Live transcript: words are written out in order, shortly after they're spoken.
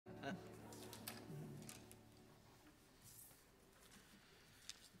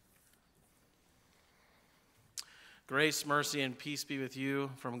Grace, mercy, and peace be with you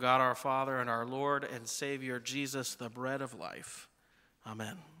from God our Father and our Lord and Savior Jesus, the bread of life.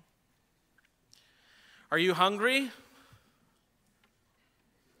 Amen. Are you hungry?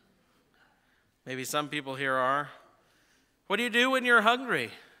 Maybe some people here are. What do you do when you're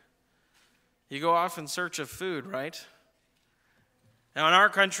hungry? You go off in search of food, right? Now in our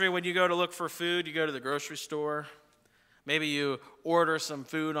country, when you go to look for food, you go to the grocery store. Maybe you order some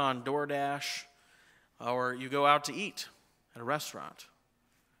food on DoorDash, or you go out to eat at a restaurant.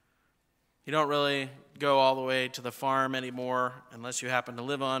 You don't really go all the way to the farm anymore unless you happen to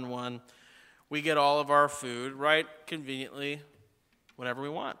live on one. We get all of our food right conveniently whenever we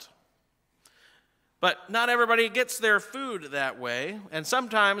want. But not everybody gets their food that way, and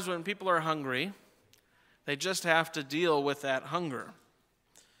sometimes when people are hungry, they just have to deal with that hunger.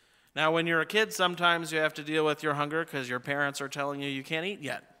 Now, when you're a kid, sometimes you have to deal with your hunger because your parents are telling you can't eat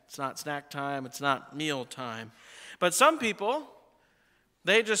yet. It's not snack time, it's not meal time. But some people,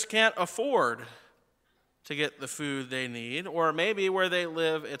 they just can't afford to get the food they need, or maybe where they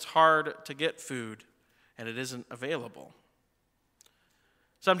live, it's hard to get food, and it isn't available.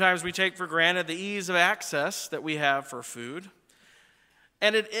 Sometimes we take for granted the ease of access that we have for food,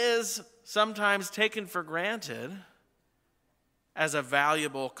 and it is sometimes taken for granted as a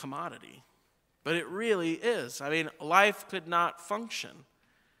valuable commodity. But it really is. I mean, life could not function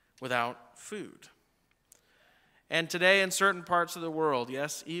without food. And today in certain parts of the world,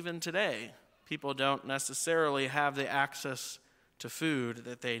 yes, even today, people don't necessarily have the access to food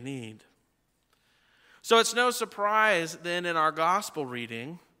that they need. So it's no surprise then in our gospel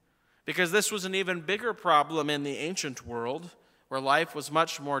reading, because this was an even bigger problem in the ancient world, where life was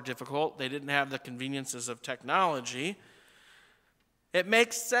much more difficult. They didn't have the conveniences of technology. It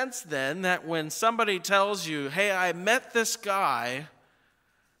makes sense then that when somebody tells you, hey, I met this guy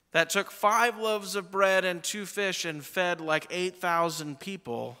that took 5 loaves of bread and 2 fish and fed like 8,000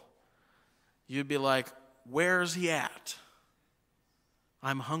 people, you'd be like, where's he at?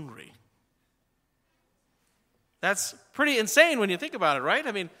 I'm hungry. That's pretty insane when you think about it, right?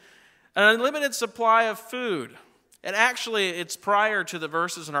 I mean, an unlimited supply of food. And actually, it's prior to the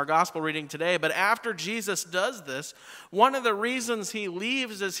verses in our gospel reading today, but after Jesus does this, one of the reasons he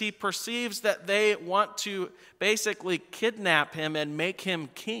leaves is he perceives that they want to basically kidnap him and make him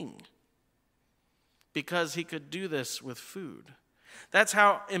king, because he could do this with food. That's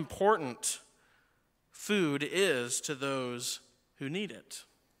how important food is to those who need it.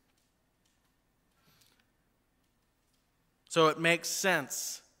 So it makes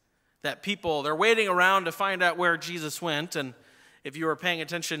sense that people, they're waiting around to find out where Jesus went, and if you were paying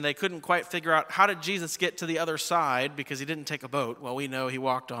attention, they couldn't quite figure out how did Jesus get to the other side because he didn't take a boat. Well, we know he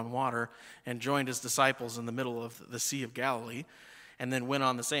walked on water and joined his disciples in the middle of the Sea of Galilee and then went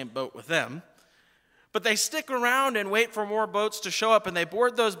on the same boat with them. But they stick around and wait for more boats to show up, and they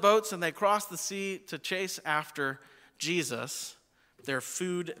board those boats and they cross the sea to chase after Jesus, their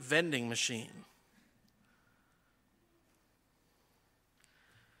food vending machine.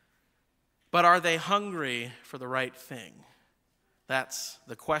 But are they hungry for the right thing? That's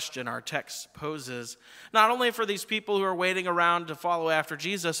the question our text poses, not only for these people who are waiting around to follow after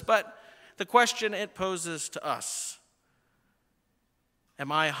Jesus, but the question it poses to us. Am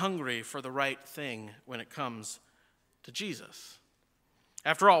I hungry for the right thing when it comes to Jesus?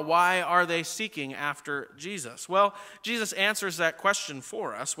 After all, why are they seeking after Jesus? Well, Jesus answers that question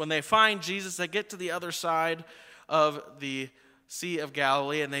for us. When they find Jesus, they get to the other side of the Sea of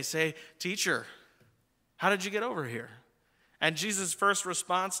Galilee, and they say, "Teacher, how did you get over here?" And Jesus' first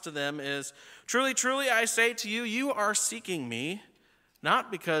response to them is, "Truly, truly, I say to you, you are seeking me,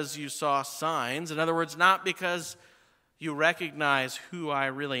 not because you saw signs." In other words, not because you recognize who I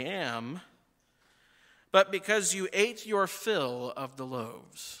really am, but because you ate your fill of the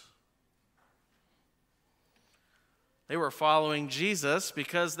loaves. They were following Jesus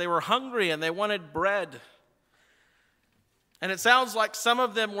because they were hungry and they wanted bread. And it sounds like some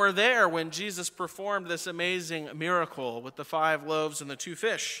of them were there when Jesus performed this amazing miracle with the 5 loaves and the 2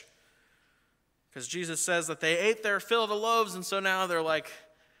 fish. Because Jesus says that they ate their fill of the loaves, and so now they're like,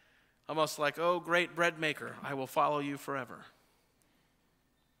 almost like, "Oh, great bread maker, I will follow you forever."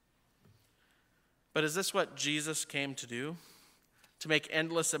 But is this what Jesus came to do? To make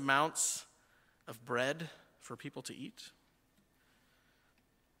endless amounts of bread for people to eat?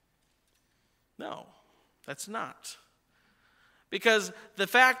 No, that's not. Because the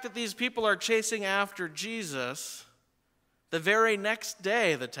fact that these people are chasing after Jesus, the very next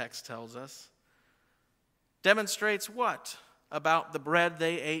day, the text tells us, demonstrates what about the bread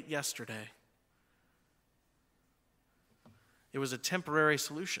they ate yesterday? It was a temporary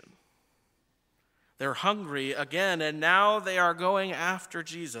solution. They're hungry again, and now they are going after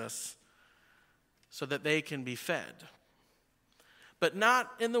Jesus so that they can be fed. But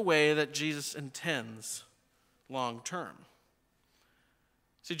not in the way that Jesus intends long term.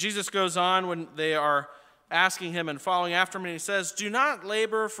 See, Jesus goes on when they are asking him and following after him, and he says, "Do not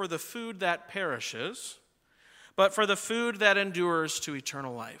labor for the food that perishes, but for the food that endures to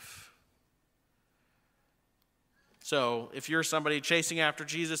eternal life." So, if you're somebody chasing after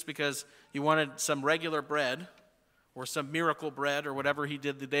Jesus because you wanted some regular bread or some miracle bread or whatever he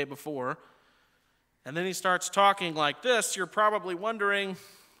did the day before, and then he starts talking like this, you're probably wondering,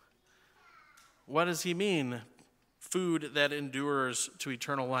 what does he mean, food that endures to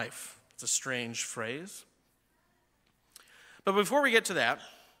eternal life? It's a strange phrase. But before we get to that,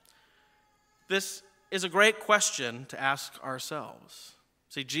 this is a great question to ask ourselves.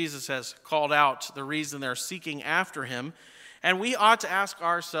 See, Jesus has called out the reason they're seeking after him, and we ought to ask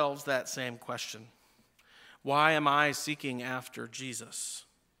ourselves that same question. Why am I seeking after Jesus?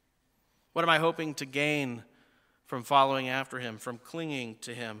 What am I hoping to gain from following after him, from clinging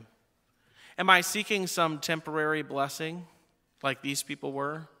to him? Am I seeking some temporary blessing like these people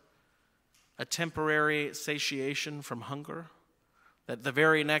were? A temporary satiation from hunger that the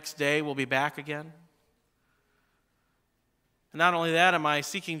very next day will be back again? And not only that, am I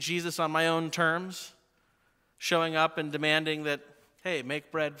seeking Jesus on my own terms, showing up and demanding that, hey,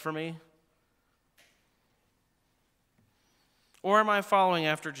 make bread for me? Or am I following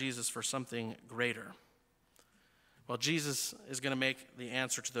after Jesus for something greater? Well, Jesus is going to make the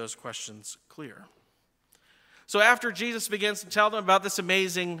answer to those questions clear. So after Jesus begins to tell them about this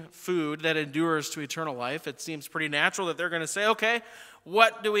amazing food that endures to eternal life, it seems pretty natural that they're going to say, okay,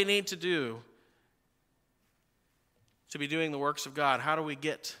 what do we need to do to be doing the works of God? How do we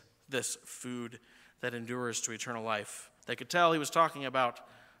get this food that endures to eternal life? They could tell he was talking about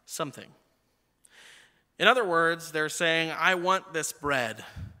something. In other words, they're saying, I want this bread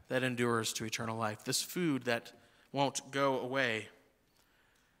that endures to eternal life, this food that won't go away.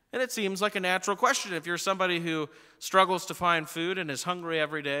 And it seems like a natural question. If you're somebody who struggles to find food and is hungry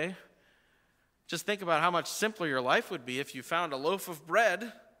every day, just think about how much simpler your life would be if you found a loaf of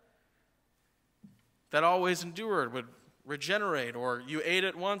bread that always endured, would regenerate, or you ate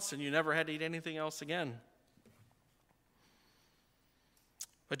it once and you never had to eat anything else again.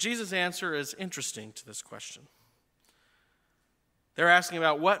 But Jesus' answer is interesting to this question. They're asking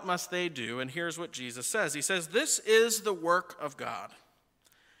about what must they do, and here's what Jesus says. He says, "This is the work of God,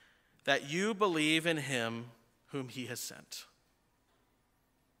 that you believe in him whom he has sent."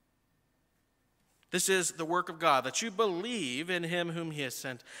 This is the work of God, that you believe in him whom he has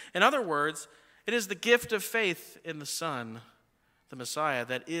sent. In other words, it is the gift of faith in the Son, the Messiah,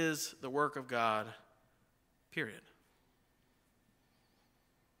 that is the work of God, period.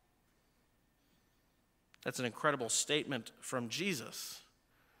 That's an incredible statement from Jesus.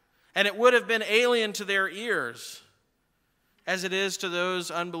 And it would have been alien to their ears, as it is to those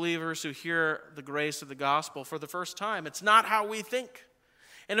unbelievers who hear the grace of the gospel for the first time. It's not how we think.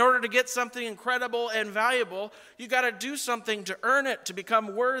 In order to get something incredible and valuable, you got to do something to earn it, to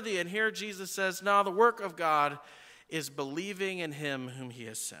become worthy. And here Jesus says, no, the work of God is believing in him whom he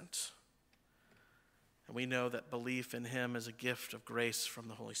has sent. And we know that belief in him is a gift of grace from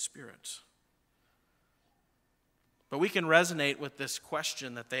the Holy Spirit. But we can resonate with this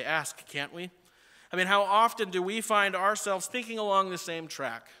question that they ask, can't we? I mean, how often do we find ourselves thinking along the same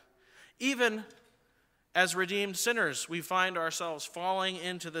track? Even as redeemed sinners, we find ourselves falling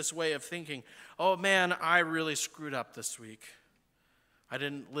into this way of thinking, oh man, I really screwed up this week. I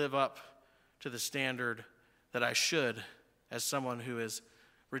didn't live up to the standard that I should as someone who is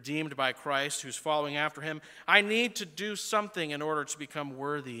redeemed by Christ, who's following after him. I need to do something in order to become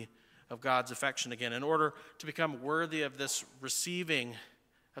worthy of God's affection again, in order to become worthy of this receiving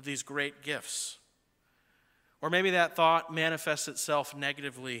of these great gifts. Or maybe that thought manifests itself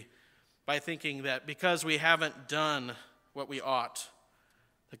negatively by thinking that because we haven't done what we ought,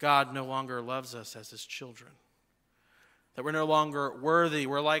 that God no longer loves us as his children. That we're no longer worthy.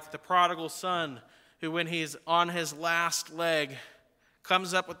 We're like the prodigal son who, when he's on his last leg,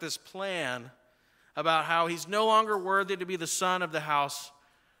 comes up with this plan about how he's no longer worthy to be the son of the house,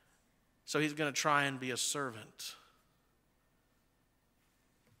 so he's going to try and be a servant.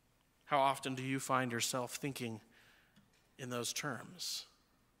 How often do you find yourself thinking in those terms?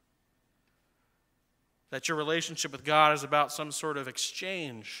 That your relationship with God is about some sort of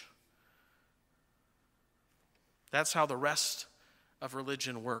exchange. That's how the rest of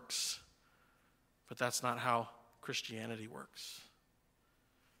religion works. But that's not how Christianity works.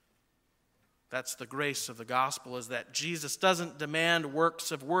 That's the grace of the gospel, is that Jesus doesn't demand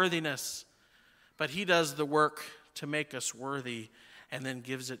works of worthiness, but he does the work to make us worthy and then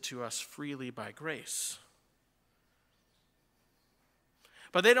gives it to us freely by grace.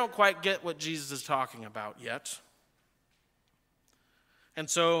 But they don't quite get what Jesus is talking about yet. And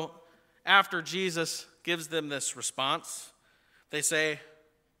so after Jesus gives them this response, they say,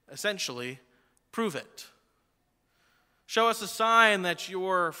 essentially, prove it. Show us a sign that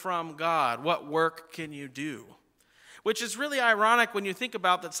you're from God. What work can you do? Which is really ironic when you think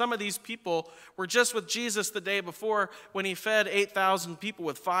about that some of these people were just with Jesus the day before when he fed 8,000 people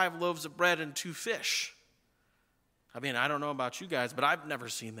with 5 loaves of bread and 2 fish. I mean, I don't know about you guys, but I've never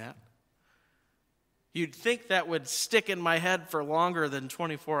seen that. You'd think that would stick in my head for longer than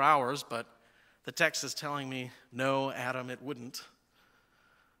 24 hours, but the text is telling me, no, Adam, it wouldn't.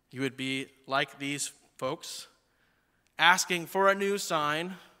 You would be like these folks, asking for a new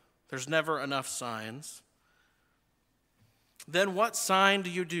sign. There's never enough signs. Then what sign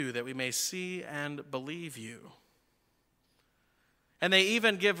do you do that we may see and believe you? And they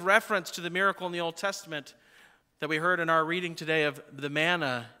even give reference to the miracle in the Old Testament that we heard in our reading today of the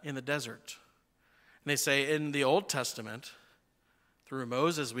manna in the desert. And they say, in the Old Testament, through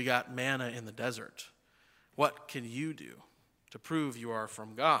Moses, we got manna in the desert. What can you do to prove you are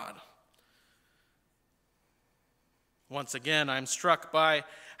from God? Once again, I'm struck by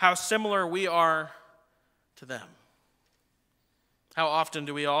how similar we are to them. How often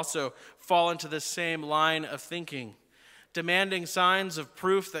do we also fall into this same line of thinking, demanding signs of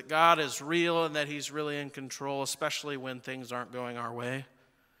proof that God is real and that he's really in control, especially when things aren't going our way,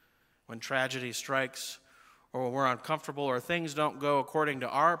 when tragedy strikes, or when we're uncomfortable, or things don't go according to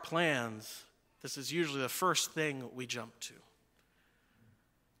our plans. This is usually the first thing we jump to.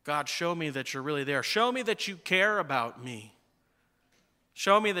 God, show me that you're really there. Show me that you care about me.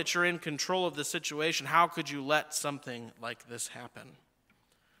 Show me that you're in control of the situation. How could you let something like this happen?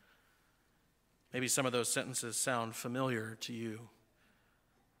 Maybe some of those sentences sound familiar to you.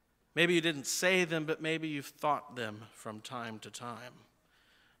 Maybe you didn't say them, but maybe you've thought them from time to time.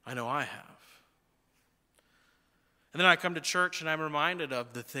 I know I have. And then I come to church and I'm reminded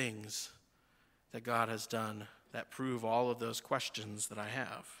of the things that God has done that prove all of those questions that I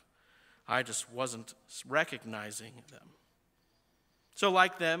have. I just wasn't recognizing them. So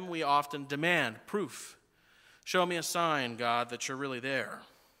like them, we often demand proof. Show me a sign, God, that you're really there.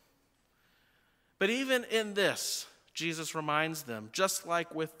 But even in this, Jesus reminds them, just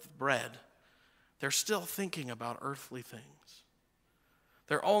like with bread, they're still thinking about earthly things.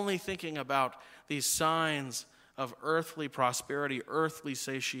 They're only thinking about these signs of earthly prosperity, earthly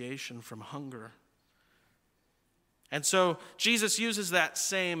satiation from hunger. And so Jesus uses that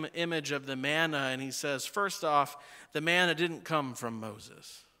same image of the manna, and he says, first off, the manna didn't come from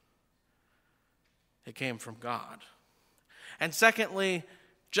Moses. It came from God. And secondly,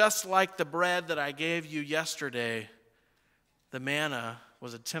 just like the bread that I gave you yesterday, the manna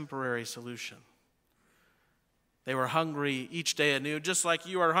was a temporary solution. They were hungry each day anew, just like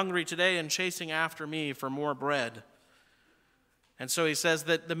you are hungry today and chasing after me for more bread. And so he says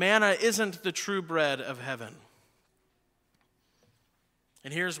that the manna isn't the true bread of heaven.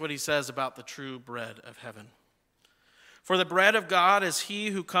 And here's what he says about the true bread of heaven. For the bread of God is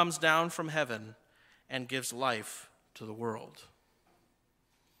he who comes down from heaven and gives life to the world.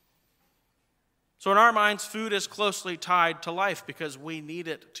 So in our minds, food is closely tied to life because we need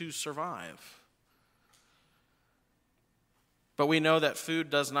it to survive. But we know that food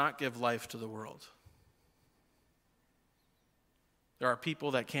does not give life to the world. There are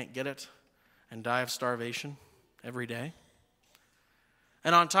people that can't get it and die of starvation every day.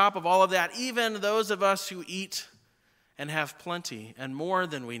 And on top of all of that, even those of us who eat and have plenty and more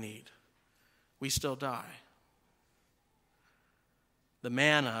than we need, we still die. The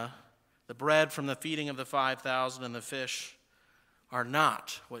manna, the bread from the feeding of the 5,000 and the fish, are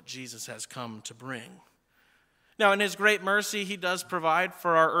not what Jesus has come to bring. Now, in his great mercy, he does provide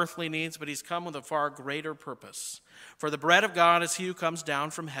for our earthly needs, but he's come with a far greater purpose. For the bread of God is he who comes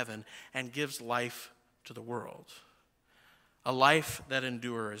down from heaven and gives life to the world. A life that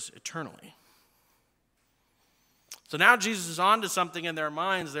endures eternally. So now Jesus is on to something in their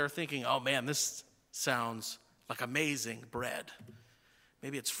minds. They're thinking, oh man, this sounds like amazing bread.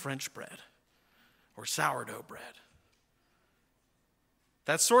 Maybe it's French bread or sourdough bread.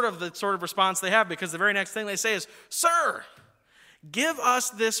 That's sort of the response they have, because the very next thing they say is, Sir, give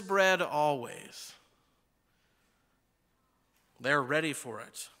us this bread always. They're ready for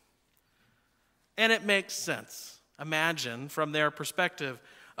it. And it makes sense. Imagine, from their perspective,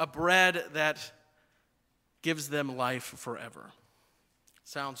 a bread that gives them life forever.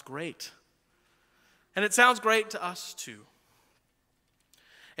 Sounds great. And it sounds great to us too.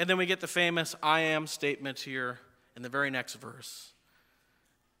 And then we get the famous I am statement here in the very next verse.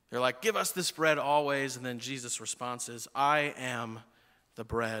 They're like, give us this bread always. And then Jesus' response is, I am the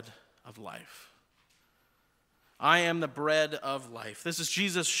bread of life. I am the bread of life. This is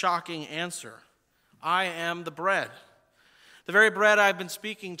Jesus' shocking answer. I am the bread. The very bread I've been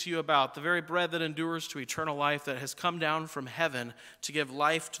speaking to you about, the very bread that endures to eternal life, that has come down from heaven to give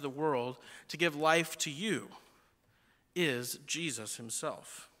life to the world, to give life to you, is Jesus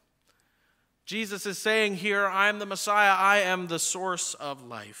himself. Jesus is saying here, I am the Messiah, I am the source of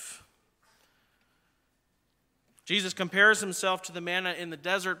life. Jesus compares himself to the manna in the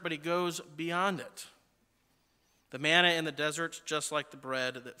desert, but he goes beyond it. The manna in the desert, just like the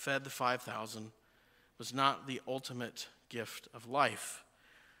bread that fed the 5,000, was not the ultimate gift of life.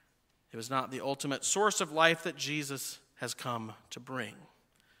 It was not the ultimate source of life that Jesus has come to bring.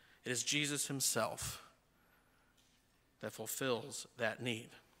 It is Jesus himself that fulfills that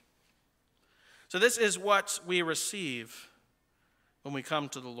need. So this is what we receive when we come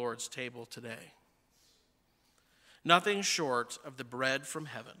to the Lord's table today. Nothing short of the bread from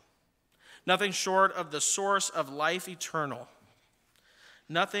heaven. Nothing short of the source of life eternal.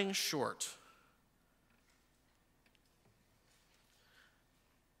 Nothing short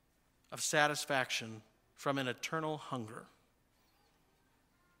of satisfaction from an eternal hunger.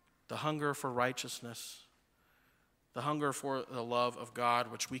 The hunger for righteousness. The hunger for the love of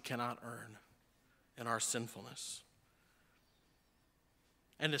God, which we cannot earn in our sinfulness.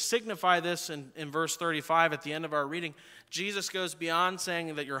 And to signify this in verse 35 at the end of our reading, Jesus goes beyond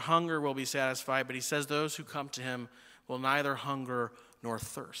saying that your hunger will be satisfied, but he says those who come to him will neither hunger nor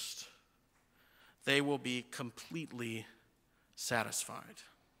thirst. They will be completely satisfied.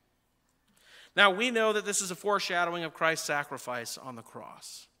 Now we know that this is a foreshadowing of Christ's sacrifice on the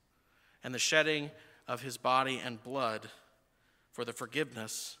cross and the shedding of his body and blood for the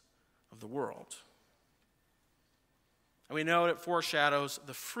forgiveness of the world. And we know it foreshadows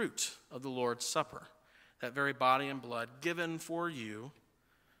the fruit of the Lord's Supper, that very body and blood given for you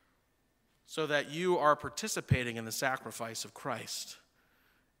so that you are participating in the sacrifice of Christ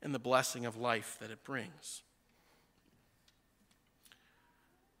and the blessing of life that it brings.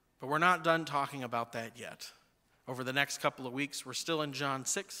 But we're not done talking about that yet. Over the next couple of weeks, we're still in John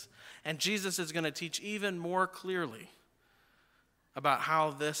 6, and Jesus is going to teach even more clearly about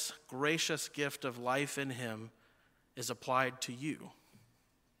how this gracious gift of life in him is applied to you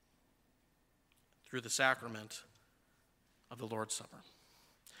through the sacrament of the Lord's Supper.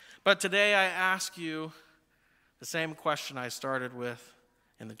 But today I ask you the same question I started with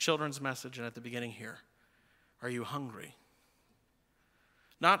in the children's message and at the beginning here. Are you hungry?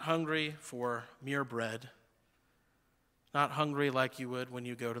 Not hungry for mere bread, not hungry like you would when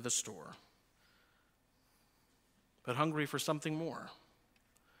you go to the store, but hungry for something more.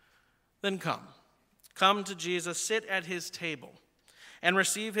 Then come. Come to Jesus, sit at his table, and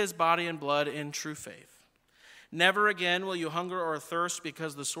receive his body and blood in true faith. Never again will you hunger or thirst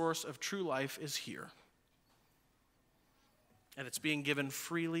because the source of true life is here. And it's being given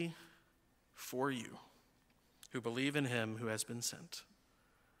freely for you who believe in him who has been sent,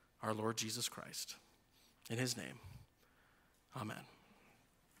 our Lord Jesus Christ. In his name, amen.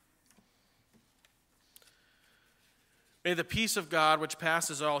 May the peace of God, which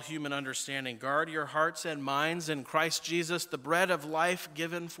passes all human understanding, guard your hearts and minds in Christ Jesus, the bread of life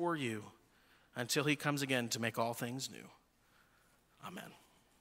given for you, until he comes again to make all things new. Amen.